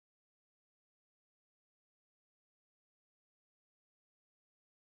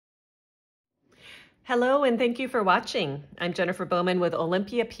Hello and thank you for watching. I'm Jennifer Bowman with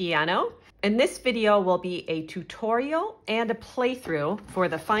Olympia Piano. And this video will be a tutorial and a playthrough for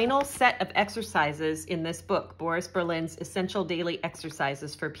the final set of exercises in this book, Boris Berlin's Essential Daily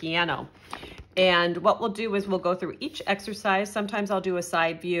Exercises for Piano. And what we'll do is we'll go through each exercise. Sometimes I'll do a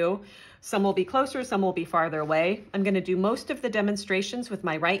side view. Some will be closer, some will be farther away. I'm going to do most of the demonstrations with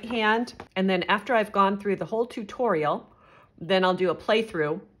my right hand. And then after I've gone through the whole tutorial, then I'll do a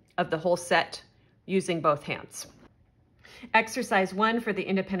playthrough of the whole set using both hands. Exercise 1 for the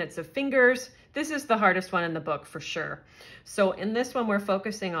independence of fingers. This is the hardest one in the book for sure. So in this one, we're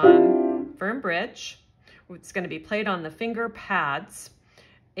focusing on firm bridge. It's going to be played on the finger pads.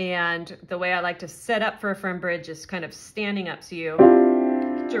 And the way I like to set up for a firm bridge is kind of standing up. So you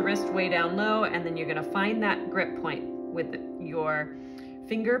get your wrist way down low, and then you're going to find that grip point with your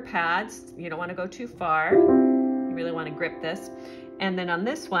finger pads. You don't want to go too far. You really want to grip this. And then on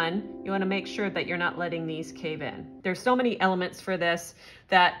this one, you want to make sure that you're not letting these cave in. There's so many elements for this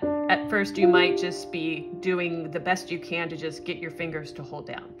that at first you might just be doing the best you can to just get your fingers to hold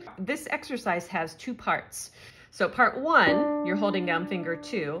down. This exercise has two parts. So part 1, you're holding down finger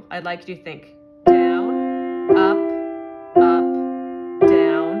 2. I'd like you to think down, up, up,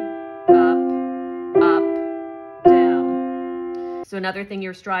 down, up, down. So another thing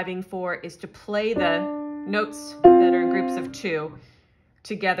you're striving for is to play the notes that are in groups of 2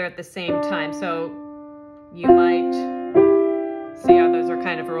 together at the same time. So you might see how those are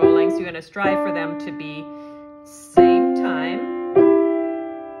kind of rolling. So you're going to strive for them to be same time.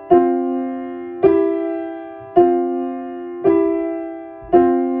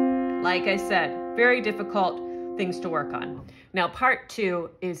 Like I said, very difficult things to work on. Now part 2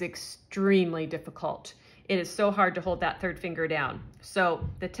 is extremely difficult. It is so hard to hold that third finger down. So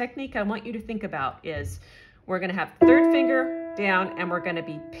the technique I want you to think about is we're going to have third finger down and we're going to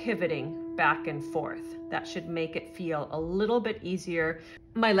be pivoting back and forth. That should make it feel a little bit easier.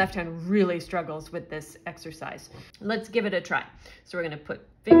 My left hand really struggles with this exercise. Let's give it a try. So we're going to put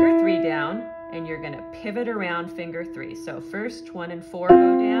finger 3 down and you're going to pivot around finger 3. So first 1 and 4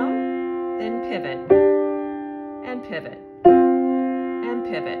 go down, then pivot and pivot and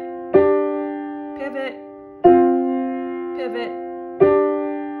pivot, pivot, pivot.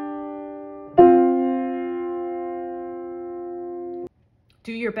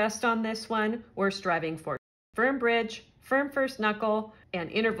 Do your best on this one. We're striving for firm bridge, firm first knuckle,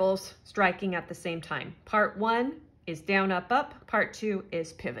 and intervals striking at the same time. Part 1 is down, up, up. Part 2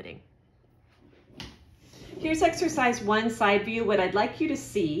 is pivoting. Here's exercise 1, side view. What I'd like you to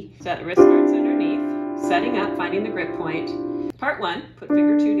see is that the wrist guard's underneath, setting up, finding the grip point. Part 1, put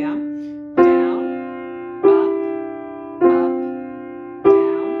finger 2 down, down,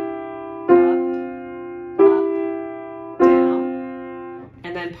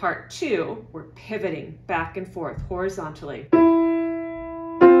 part 2, we're pivoting back and forth horizontally.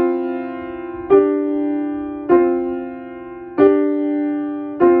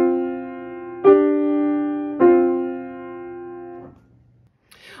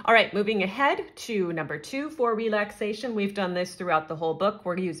 All right, moving ahead to number 2 for relaxation. We've done this throughout the whole book.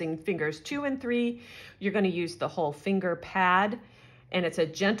 We're using fingers 2 and 3. You're going to use the whole finger pad, and it's a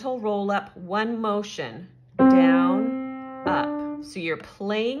gentle roll up, one motion, down, up. So you're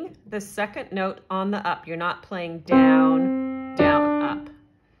playing the second note on the up. You're not playing down, down, up.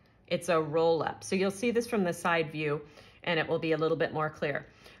 It's a roll up. So you'll see this from the side view and it will be a little bit more clear.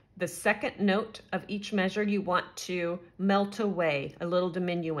 The second note of each measure you want to melt away, a little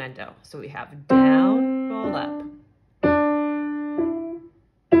diminuendo. So we have down, roll up.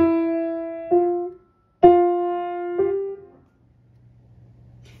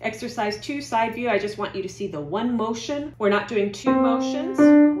 Exercise 2, side view. I just want you to see the one motion. We're not doing 2 motions.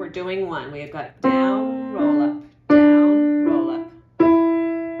 We're doing 1. We've got down, roll up, down, roll up.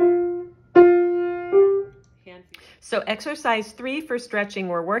 So exercise 3 for stretching,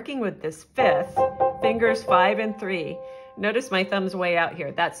 we're working with this 5th, fingers 5 and 3. Notice my thumb's way out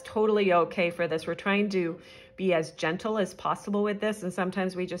here. That's totally okay for this. We're trying to be as gentle as possible with this, and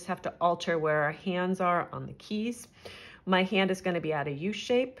sometimes we just have to alter where our hands are on the keys. My hand is going to be at a U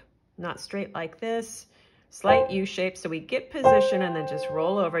shape, not straight like this, slight U shape. So we get position and then just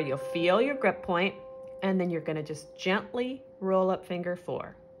roll over. You'll feel your grip point, and then you're going to just gently roll up finger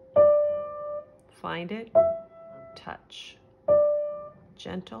 4. Find it, touch,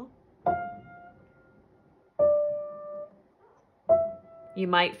 gentle. You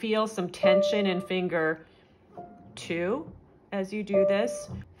might feel some tension in finger 2 as you do this,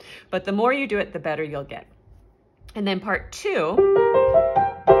 but the more you do it, the better you'll get. And then part 2,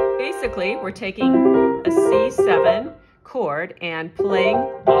 basically we're taking a C7 chord and playing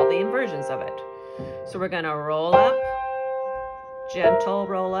all the inversions of it. So we're going to roll up, gentle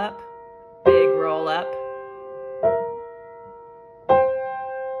roll up, big roll up.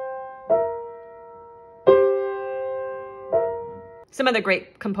 Some of the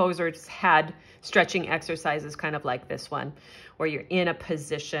great composers had stretching exercises kind of like this one, where you're in a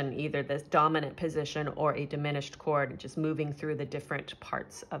position, either this dominant position or a diminished chord, just moving through the different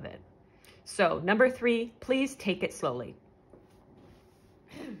parts of it. So number 3, please take it slowly.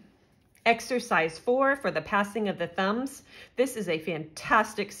 Exercise 4 for the passing of the thumbs. This is a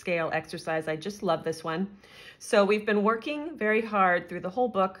fantastic scale exercise. I just love this one. So we've been working very hard through the whole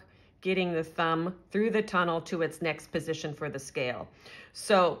book, getting the thumb through the tunnel to its next position for the scale.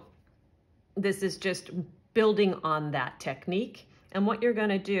 So this is just building on that technique. And what you're going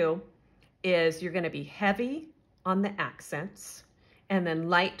to do is you're going to be heavy on the accents and then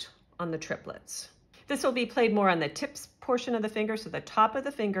light on the triplets. This will be played more on the tips portion of the finger, so the top of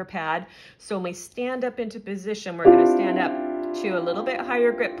the finger pad. So when we stand up into position, we're going to stand up to a little bit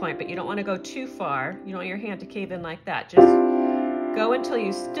higher grip point, but you don't want to go too far. You don't want your hand to cave in like that. Just go until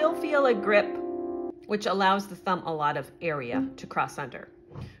you still feel a grip, which allows the thumb a lot of area to cross under.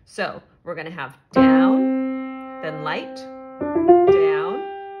 So we're going to have down, then light, down,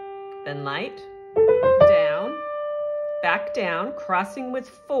 then light, down, back down, crossing with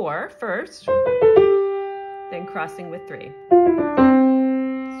 4 first, then crossing with 3.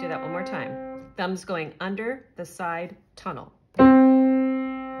 Let's do that one more time. Thumbs going under the side tunnel.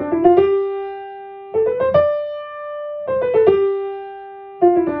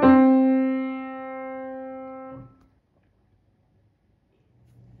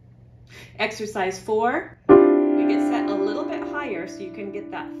 Exercise 4, we get set a little bit higher so you can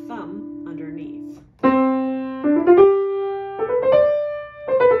get that thumb underneath.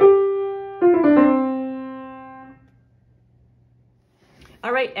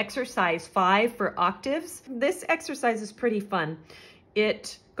 All right, exercise 5 for octaves. This exercise is pretty fun.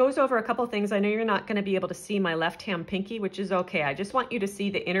 It goes over a couple things. I know you're not going to be able to see my left hand pinky, which is okay. I just want you to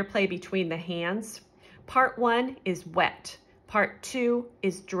see the interplay between the hands. Part 1 is wet. Part 2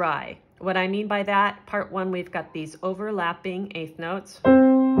 is dry. What I mean by that, part 1, we've got these overlapping eighth notes.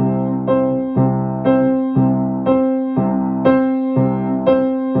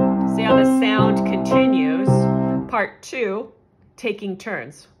 See how the sound continues. Part 2, taking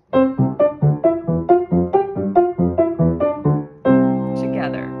turns.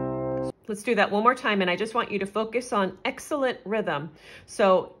 Together. Let's do that one more time, and I just want you to focus on excellent rhythm.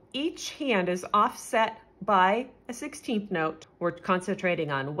 So each hand is offset by a 16th note. We're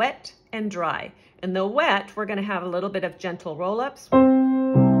concentrating on wet and dry. In the wet, we're going to have a little bit of gentle roll-ups. I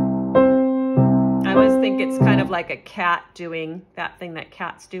always think it's kind of like a cat doing that thing that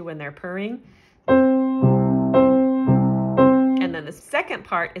cats do when they're purring. And then the second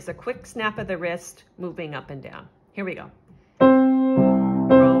part is a quick snap of the wrist, moving up and down. Here we go.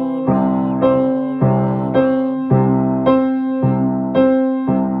 Roll, roll, roll, roll, roll.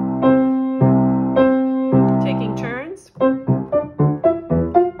 Taking turns.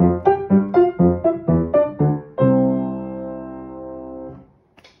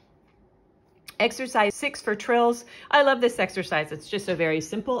 Exercise 6 for trills. I love this exercise. It's just a very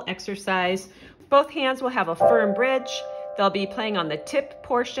simple exercise. Both hands will have a firm bridge. They'll be playing on the tip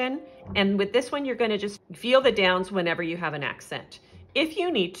portion. And with this one, you're going to just feel the downs whenever you have an accent. If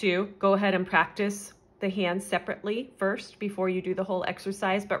you need to, go ahead and practice the hands separately first before you do the whole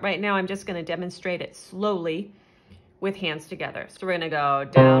exercise. But right now, I'm just going to demonstrate it slowly with hands together. So we're going to go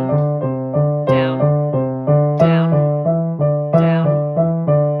down, down, down, down.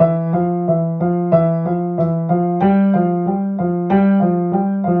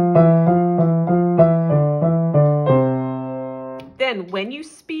 Then when you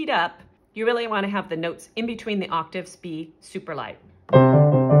speed up, you really want to have the notes in between the octaves be super light.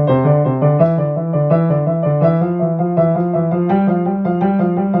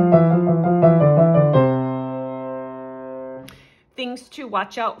 Things to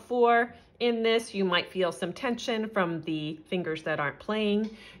watch out for in this, you might feel some tension from the fingers that aren't playing.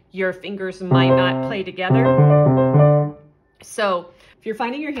 Your fingers might not play together. So if you're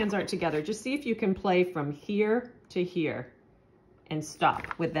finding your hands aren't together, just see if you can play from here to here and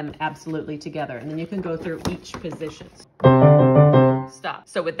stop with them absolutely together. And then you can go through each position. Stop.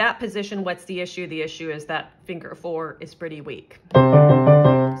 So with that position, what's the issue? The issue is that finger 4 is pretty weak.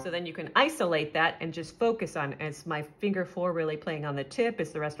 So then you can isolate that and just focus on, is my finger 4 really playing on the tip?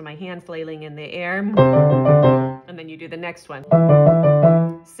 Is the rest of my hand flailing in the air? And then you do the next one.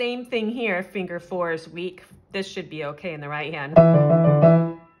 Same thing here, finger 4 is weak. This should be okay in the right hand.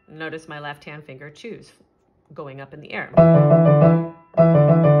 Notice my left hand finger 2's going up in the air.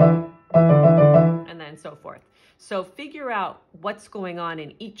 So figure out what's going on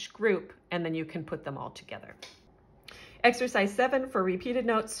in each group, and then you can put them all together. Exercise 7 for repeated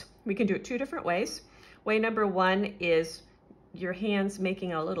notes. We can do it 2 different ways. Way number 1 is your hands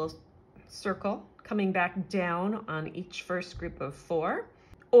making a little circle, coming back down on each first group of 4,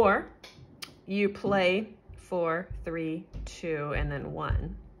 or you play 4, 3, 2, and then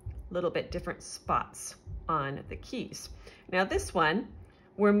 1. A little bit different spots on the keys. Now this one,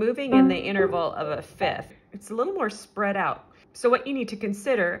 we're moving in the interval of a fifth. It's a little more spread out. So what you need to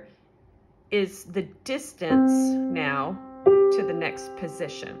consider is the distance now to the next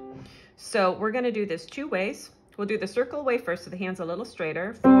position. So we're going to do this 2 ways. We'll do the circle way first, so the hand's a little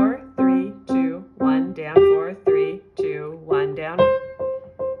straighter. 4, 3, 2, 1, down. 4, 3, 2, 1, down.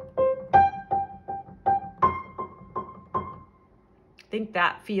 I think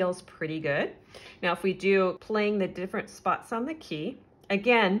that feels pretty good. Now if we do playing the different spots on the key,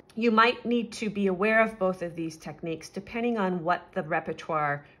 again, you might need to be aware of both of these techniques depending on what the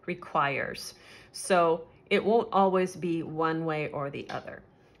repertoire requires. So it won't always be one way or the other.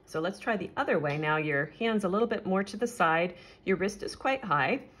 So let's try the other way. Now your hand's a little bit more to the side, your wrist is quite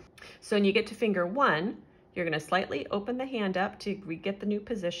high. So when you get to finger 1, you're going to slightly open the hand up to get the new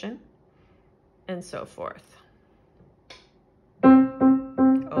position, and so forth.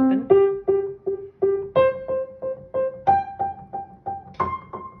 Open.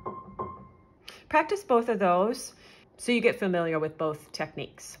 Practice both of those so you get familiar with both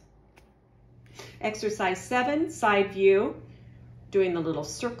techniques. Exercise 7, side view, doing the little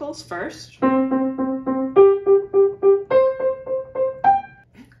circles first.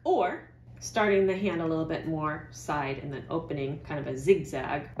 Or starting the hand a little bit more side and then opening kind of a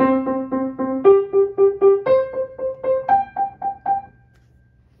zigzag.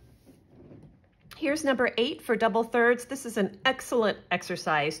 Here's number 8 for double thirds. This is an excellent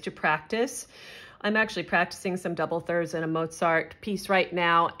exercise to practice. I'm actually practicing some double thirds in a Mozart piece right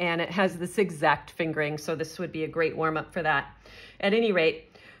now, and it has this exact fingering, so this would be a great warm-up for that. At any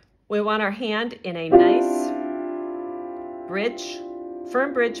rate, we want our hand in a nice bridge,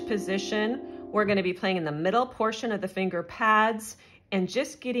 firm bridge position. We're going to be playing in the middle portion of the finger pads and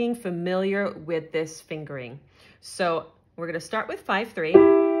just getting familiar with this fingering. So we're going to start with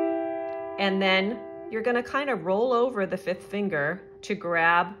 5-3. And then you're going to kind of roll over the 5th finger to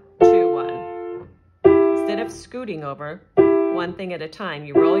grab 2-1. Instead of scooting over, one thing at a time.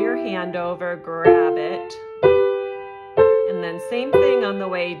 You roll your hand over, grab it, and then same thing on the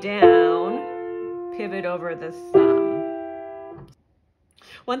way down, pivot over the thumb.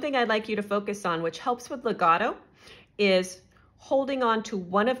 One thing I'd like you to focus on, which helps with legato, is holding on to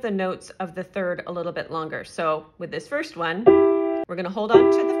one of the notes of the 3rd a little bit longer. So with this first one, we're going to hold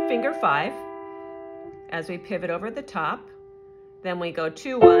on to the finger 5 as we pivot over the top. Then we go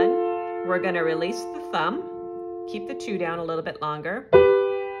 2-1. We're going to release the thumb, keep the 2 down a little bit longer.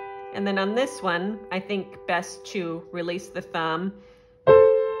 And then on this one, I think best to release the thumb,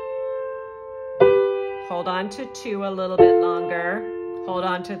 hold on to 2 a little bit longer, hold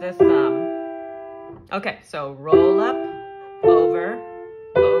on to the thumb. Okay, so roll up, over,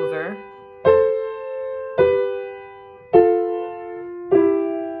 over.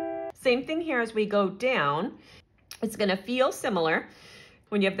 Same thing here as we go down. It's going to feel similar.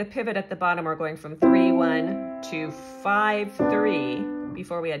 When you have the pivot at the bottom, we're going from 3-1 to 5-3.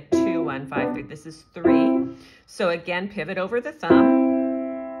 Before we had 2-1, 5-3. This is 3. So again, pivot over the thumb.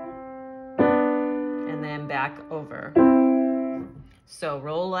 And then back over. So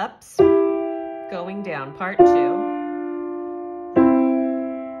roll ups, going down, part 2.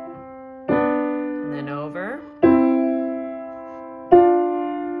 And then over.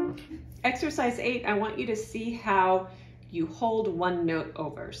 Exercise 8, I want you to see how you hold one note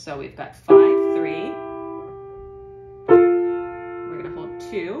over. So we've got 5-3. We're going to hold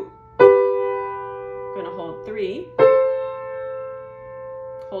 2. We're going to hold 3.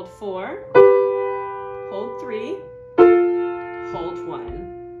 Hold 4. Hold 3. Hold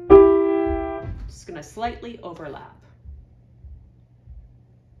 1. Just going to slightly overlap.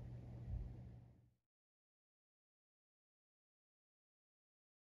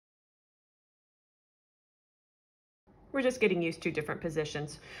 We're just getting used to different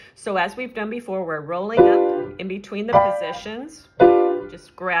positions. So as we've done before, we're rolling up in between the positions,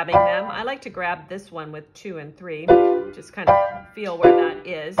 just grabbing them. I like to grab this one with 2 and 3, just kind of feel where that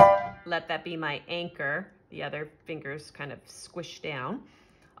is. Let that be my anchor. The other fingers kind of squish down,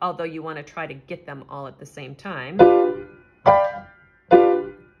 although you want to try to get them all at the same time.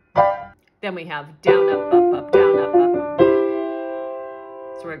 Then we have down, up, up, up, down, up, up.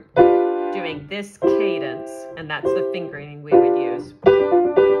 So we're doing this cadence, and that's the fingering we would use.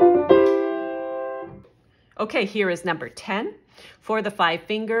 Okay, here is number 10 for the 5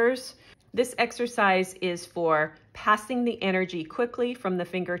 fingers. This exercise is for passing the energy quickly from the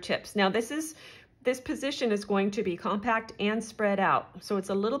fingertips. Now this position is going to be compact and spread out, so it's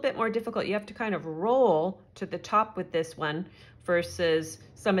a little bit more difficult. You have to kind of roll to the top with this one versus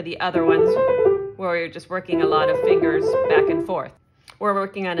some of the other ones where you're just working a lot of fingers back and forth. We're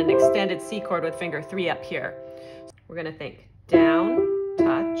working on an extended C chord with finger 3 up here. We're gonna think down,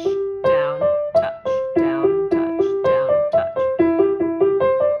 touch, down, touch, down, touch, down, touch.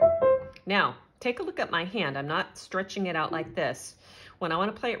 Now, take a look at my hand. I'm not stretching it out like this. When I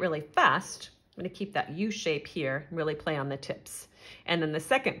want to play it really fast, I'm going to keep that U shape here and really play on the tips. And then the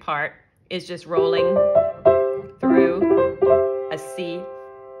second part is just rolling through a C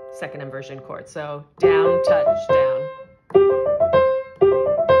second inversion chord. So down, touch, down.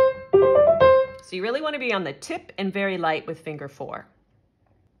 So you really want to be on the tip and very light with finger 4.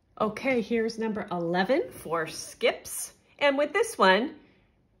 Okay, here's number 11 for skips. And with this one,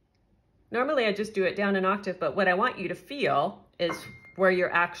 normally I just do it down an octave, but what I want you to feel is where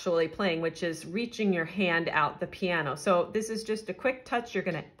you're actually playing, which is reaching your hand out the piano. So this is just a quick touch. You're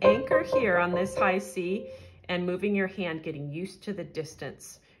going to anchor here on this high C and moving your hand, getting used to the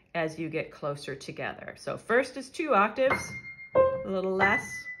distance as you get closer together. So first is 2 octaves, a little less.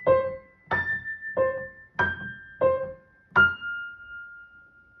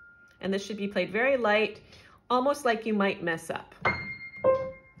 And this should be played very light, almost like you might mess up.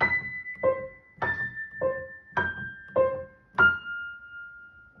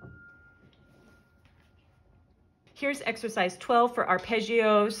 Here's exercise 12 for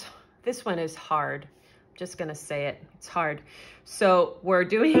arpeggios. This one is hard. I'm just gonna say it, it's hard. So we're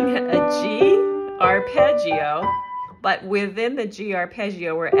doing a G arpeggio, but within the G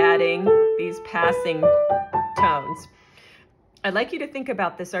arpeggio, we're adding these passing tones. I'd like you to think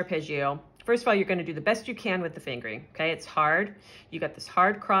about this arpeggio. First of all, you're gonna do the best you can with the fingering, okay? It's hard. You got this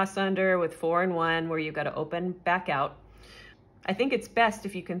hard cross under with 4 and 1 where you've got to open back out. I think it's best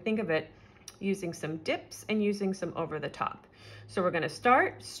if you can think of it using some dips and using some over the top. So we're gonna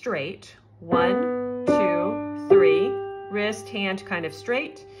start straight, 1, 2, 3, wrist, hand kind of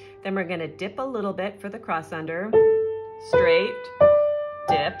straight. Then we're gonna dip a little bit for the cross under, straight,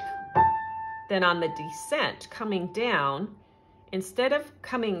 dip. Then on the descent, coming down, instead of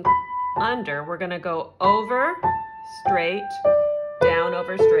coming under, we're gonna go over, straight, down,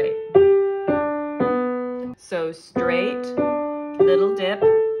 over, straight. So straight, little dip,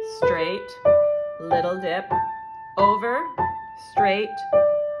 straight, little dip, over, straight,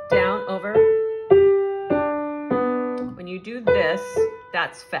 down, over. When you do this,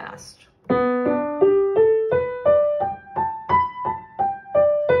 that's fast.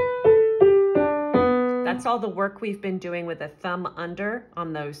 That's all the work we've been doing with a thumb under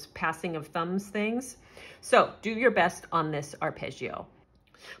on those passing of thumbs things. So do your best on this arpeggio.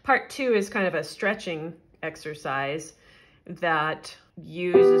 Part 2 is kind of a stretching exercise that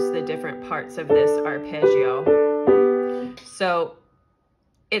uses the different parts of this arpeggio. So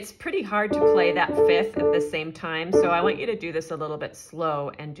it's pretty hard to play that 5th at the same time. So I want you to do this a little bit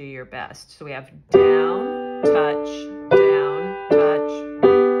slow and do your best. So we have down, touch, down, touch.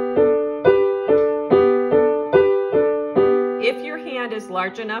 If your hand is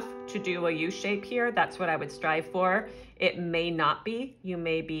large enough to do a U shape here, that's what I would strive for. It may not be. You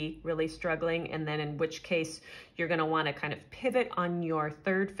may be really struggling, and then in which case you're going to want to kind of pivot on your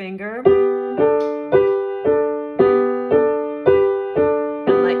 3rd finger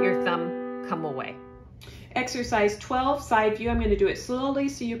and let your thumb come away. Exercise 12, side view. I'm going to do it slowly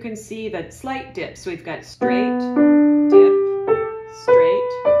so you can see the slight dip. So we've got straight, dip, straight,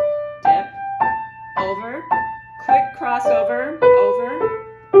 dip, over, quick crossover, over.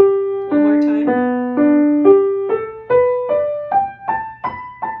 One more time.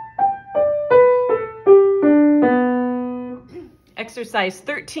 Exercise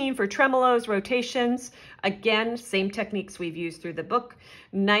 13 for tremolos, rotations. Again, same techniques we've used through the book.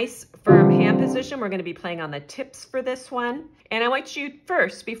 Nice firm hand position. We're going to be playing on the tips for this one. And I want you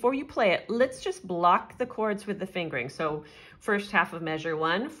first, before you play it, let's just block the chords with the fingering. So first half of measure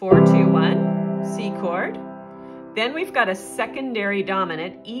 1, 4, 2, 1, C chord. Then we've got a secondary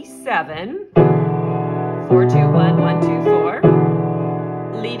dominant, E7, 4, 2, 1, 1, 2,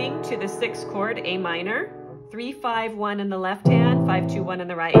 4, leading to the 6th chord, A minor, 3, 5, 1 in the left hand, 5, 2, 1 in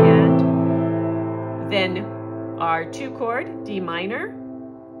the right hand. Then our 2 chord, D minor.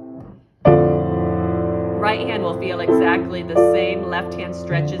 Right hand will feel exactly the same. Left hand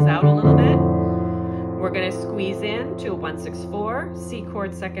stretches out a little bit. We're going to squeeze in to a 1, 6, 4, C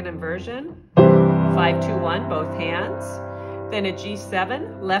chord second inversion, 5, 2, 1, both hands. Then a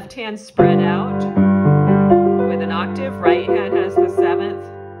G7, left hand spread out. one octave, right hand has the 7th,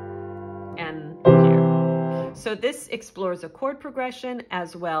 and here. So this explores a chord progression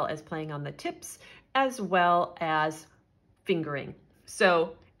as well as playing on the tips, as well as fingering.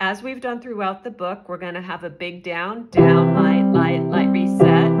 So as we've done throughout the book, we're going to have a big down, down, light, light, light,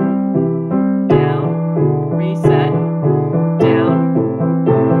 reset, down, reset, down.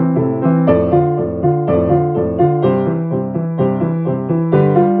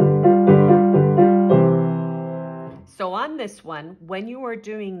 So on this one, when you are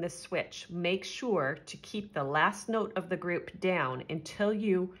doing the switch, make sure to keep the last note of the group down until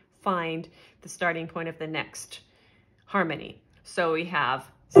you find the starting point of the next harmony. So we have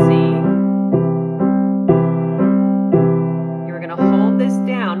C. You're going to hold this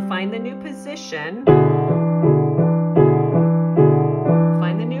down, find the new position.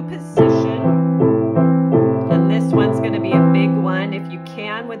 Find the new position. And this one's going to be a big one. If you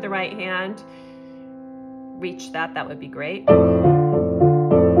can with the right hand, reach that, that would be great.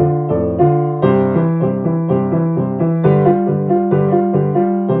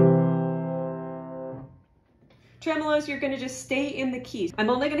 Tremolos, you're going to just stay in the keys. I'm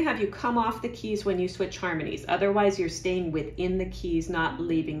only going to have you come off the keys when you switch harmonies. Otherwise, you're staying within the keys, not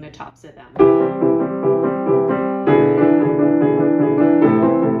leaving the tops of them.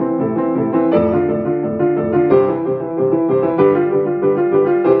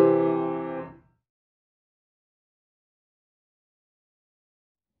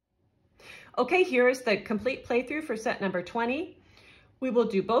 Okay, here is the complete playthrough for set number 20. We will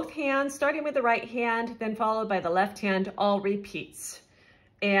do both hands, starting with the right hand, then followed by the left hand, all repeats.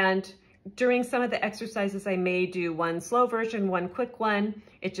 And during some of the exercises, I may do one slow version, one quick one.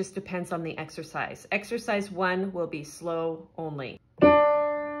 It just depends on the exercise. Exercise 1 will be slow only.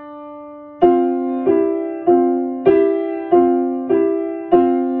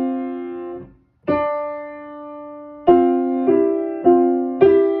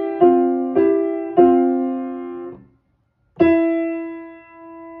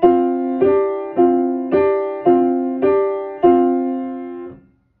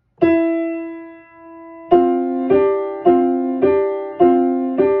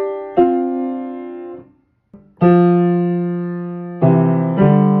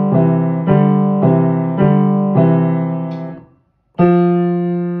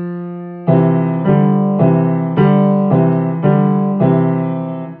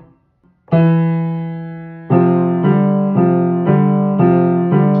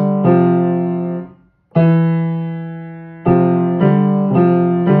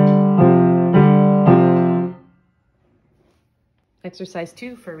 Exercise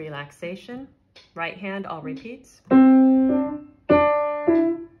 2 for relaxation. Right hand, all repeats. One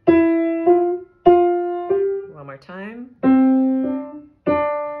more time.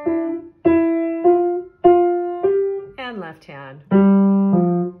 And left hand.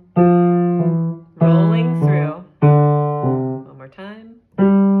 Rolling through. One more time.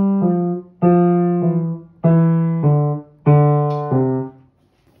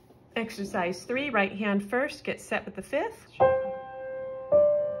 Exercise 3, right hand first, get set with the 5th.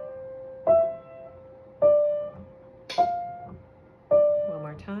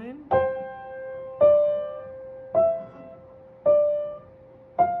 Time.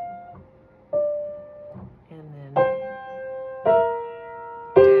 And then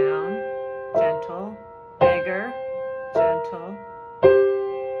down, gentle, bigger, gentle.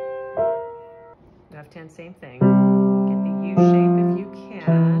 Left hand, same thing. Get the U shape if you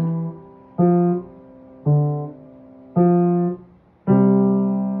can.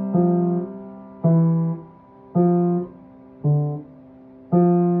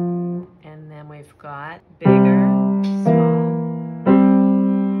 We've got bigger, small.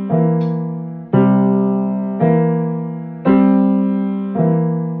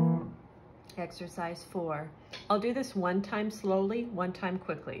 Exercise 4. I'll do this one time slowly, one time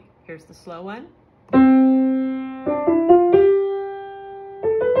quickly. Here's the slow one.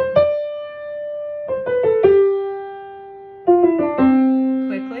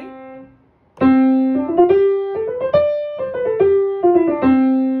 Quickly.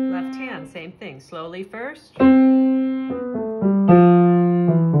 Same thing, slowly first. Quickly.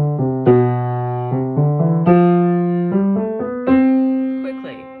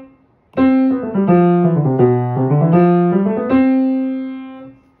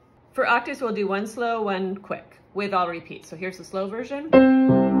 For octaves, we'll do one slow, one quick, with all repeats. So here's the slow version.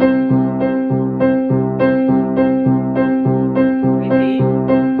 Repeat.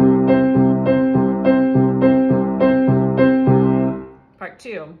 Part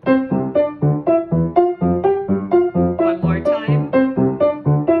 2.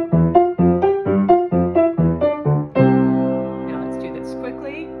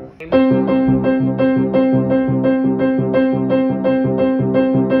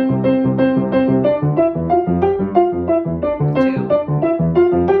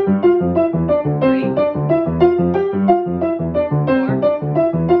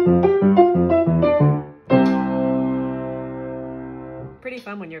 pretty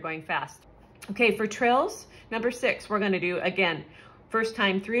fun when you're going fast. Okay, for trills, number 6, we're gonna do, again, first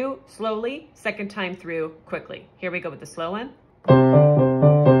time through, slowly, second time through, quickly. Here we go with the slow one.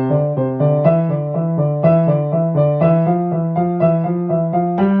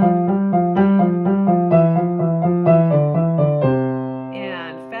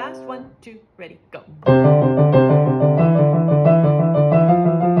 And fast, 1, 2, ready, go.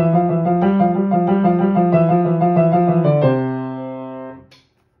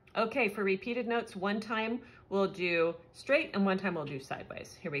 Okay, for repeated notes, one time we'll do straight and one time we'll do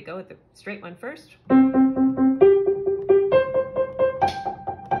sideways. Here we go with the straight one first.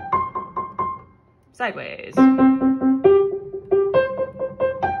 Sideways.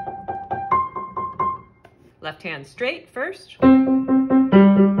 Left hand straight first.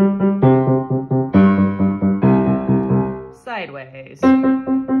 Sideways.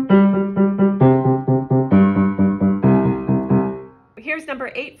 Here's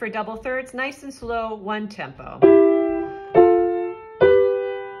number 8 for double thirds, nice and slow, one tempo.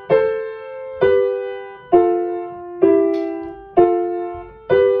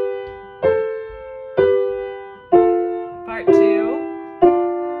 Part 2.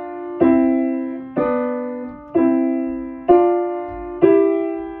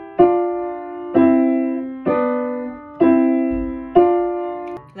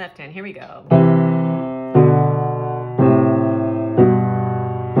 Left hand, here we go.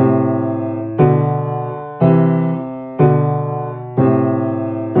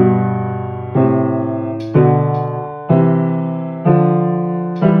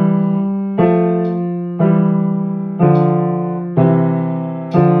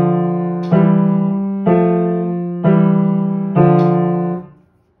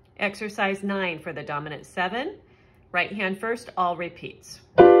 Exercise 9 for the dominant 7. Right hand first, all repeats.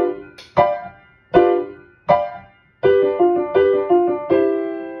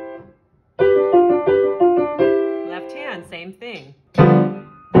 Left hand, same thing.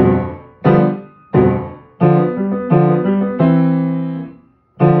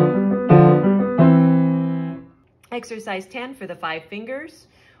 Exercise 10 for the 5 fingers.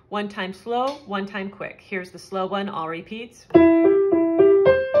 One time slow, one time quick. Here's the slow one, all repeats.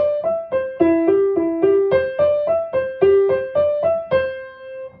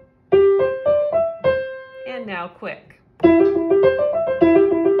 And now quick.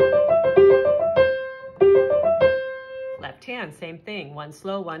 Left hand, same thing. One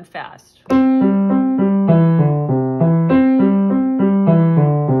slow, one fast.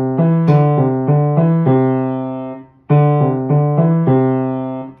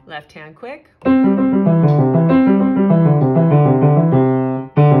 Left hand quick.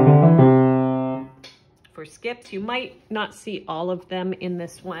 For skips, you might not see all of them in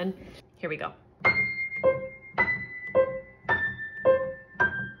this one. Here we go.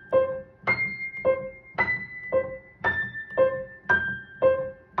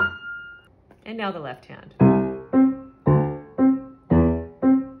 And now the left hand.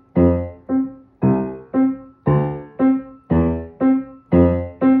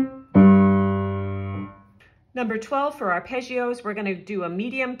 Number 12 for arpeggios, we're going to do a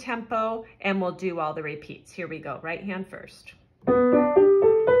medium tempo and we'll do all the repeats. Here we go, right hand first.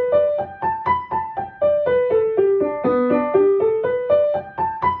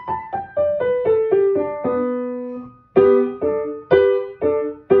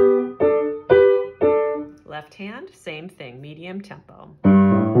 Left hand, same thing, medium tempo.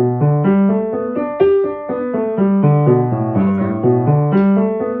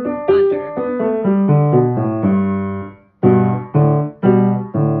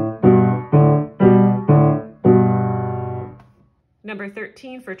 Number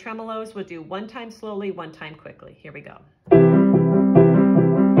 13 for tremolos, we'll do one time slowly, one time quickly. Here we go.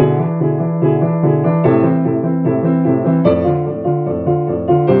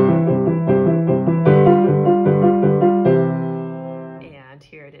 And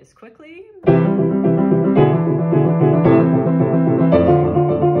here it is quickly.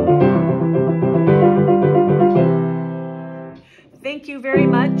 Thank you very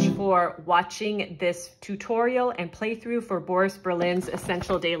much for watching this tutorial and playthrough for Boris Berlin's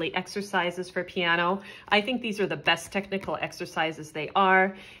Essential Daily Exercises for Piano. I think these are the best technical exercises they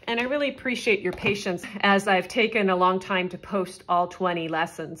are, and I really appreciate your patience as I've taken a long time to post all 20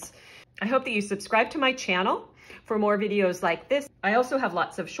 lessons. I hope that you subscribe to my channel for more videos like this. I also have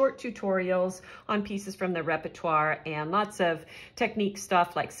lots of short tutorials on pieces from the repertoire and lots of technique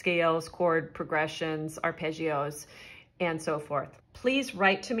stuff like scales, chord progressions, arpeggios, and so forth. Please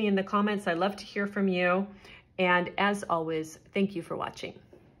write to me in the comments. I love to hear from you. And as always, thank you for watching.